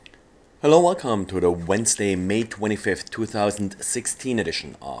Hello, welcome to the Wednesday, May 25th, 2016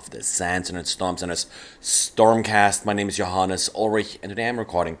 edition of the SANS Internet Storm Center's StormCast. My name is Johannes Ulrich, and today I'm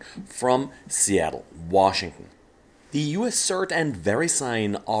recording from Seattle, Washington. The US CERT and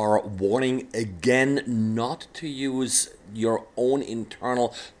VeriSign are warning again not to use your own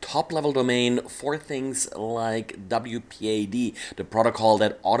internal top-level domain for things like WPAD, the protocol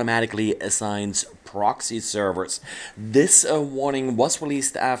that automatically assigns proxy servers. This warning was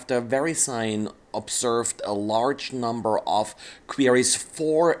released after VeriSign observed a large number of queries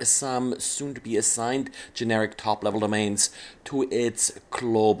for some soon-to-be assigned generic top-level domains to its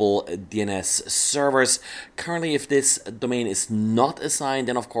global DNS servers. Currently, if this domain is not assigned,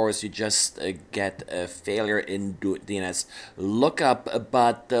 then of course you just get a failure in DNS lookup.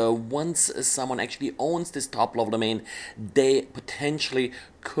 But once someone actually owns this top-level domain, they potentially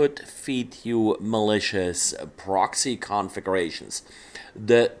could feed you malicious proxy configurations.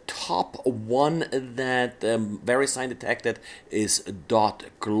 The top one that VeriSign detected is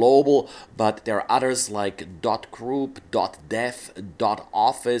 .global, but there are others like .group, .dev,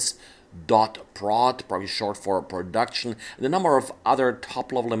 .office, .prod, probably short for production, and a number of other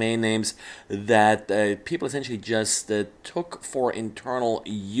top-level domain names that people essentially just took for internal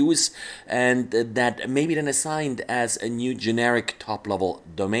use and that may be then assigned as a new generic top-level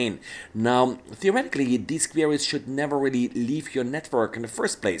domain. Now, theoretically, these queries should never really leave your network in the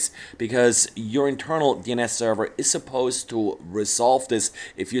first place because your internal DNS server is supposed to resolve this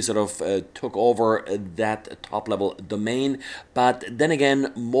if you sort of took over that top-level domain. But then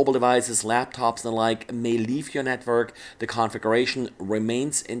again, mobile devices, laptops, and the like may leave your network. The configuration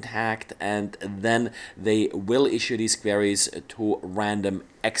remains intact, and then they will issue these queries to random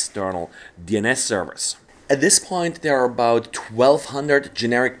external DNS servers. At this point, there are about 1,200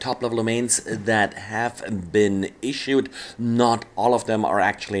 generic top-level domains that have been issued. Not all of them are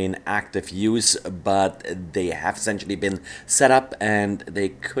actually in active use, but they have essentially been set up and they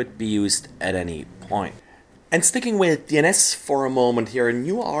could be used at any point. And sticking with DNS for a moment here, a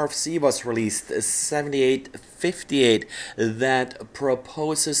new RFC was released, 7858, that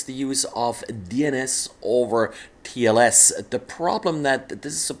proposes the use of DNS over TLS. The problem that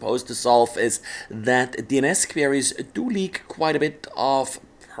this is supposed to solve is that DNS queries do leak quite a bit of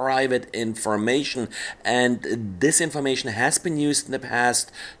private information, and this information has been used in the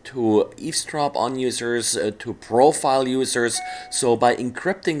past to eavesdrop on users, to profile users. So by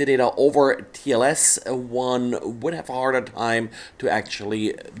encrypting the data over TLS, one would have a harder time to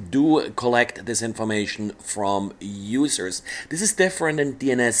actually collect this information from users. This is different than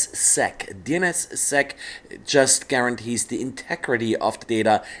DNSSEC. DNSSEC just guarantees the integrity of the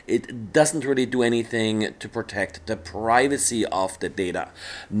data. It doesn't really do anything to protect the privacy of the data.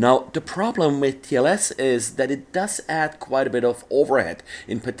 Now, the problem with TLS is that it does add quite a bit of overhead,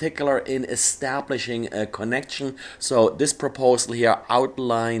 in particular in establishing a connection. So this proposal here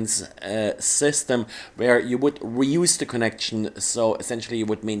outlines a system where you would reuse the connection. So essentially you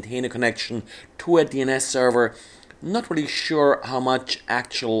would maintain a connection to a DNS server. Not really sure how much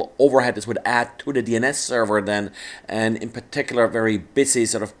actual overhead this would add to the DNS server then, and in particular very busy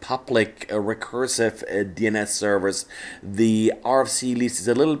sort of public recursive DNS servers. The RFC leaves this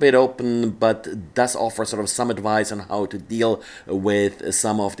a little bit open, but does offer sort of some advice on how to deal with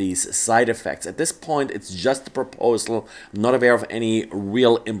some of these side effects. At this point, it's just a proposal. I'm not aware of any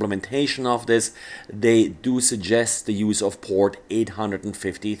real implementation of this. They do suggest the use of port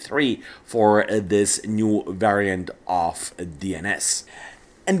 853 for this new variant of DNS.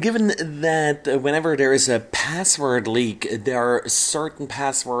 And given that whenever there is a password leak, there are certain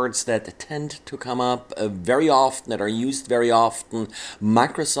passwords that tend to come up very often, that are used very often,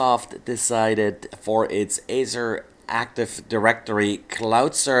 Microsoft decided for its Azure Active Directory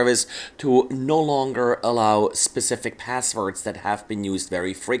cloud service to no longer allow specific passwords that have been used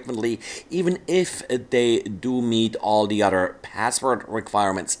very frequently, even if they do meet all the other password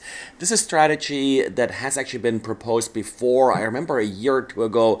requirements. This is a strategy that has actually been proposed before. I remember a year or two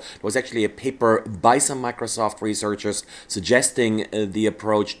ago, there was actually a paper by some Microsoft researchers suggesting the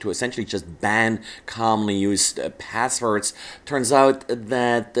approach to essentially just ban commonly used passwords. Turns out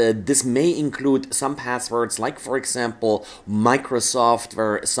that this may include some passwords, like for example, Microsoft,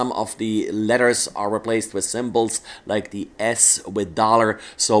 where some of the letters are replaced with symbols like the S with $,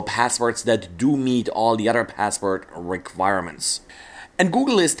 so passwords that do meet all the other password requirements. And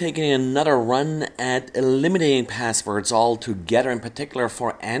Google is taking another run at eliminating passwords altogether, in particular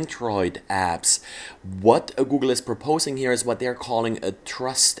for Android apps. What Google is proposing here is what they're calling a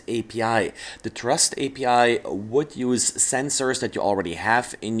Trust API. The Trust API would use sensors that you already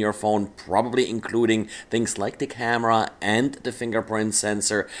have in your phone, probably including things like the camera and the fingerprint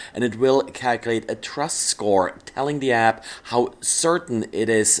sensor, and it will calculate a trust score, telling the app how certain it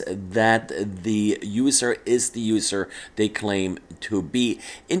is that the user is the user they claim to be.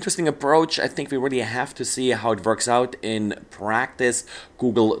 Interesting approach. I think we really have to see how it works out in practice.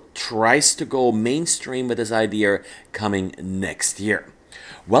 Google tries to go mainstream with this idea coming next year.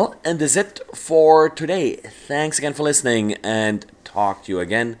 Well, and that's it for today. Thanks again for listening, and talk to you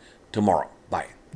again tomorrow.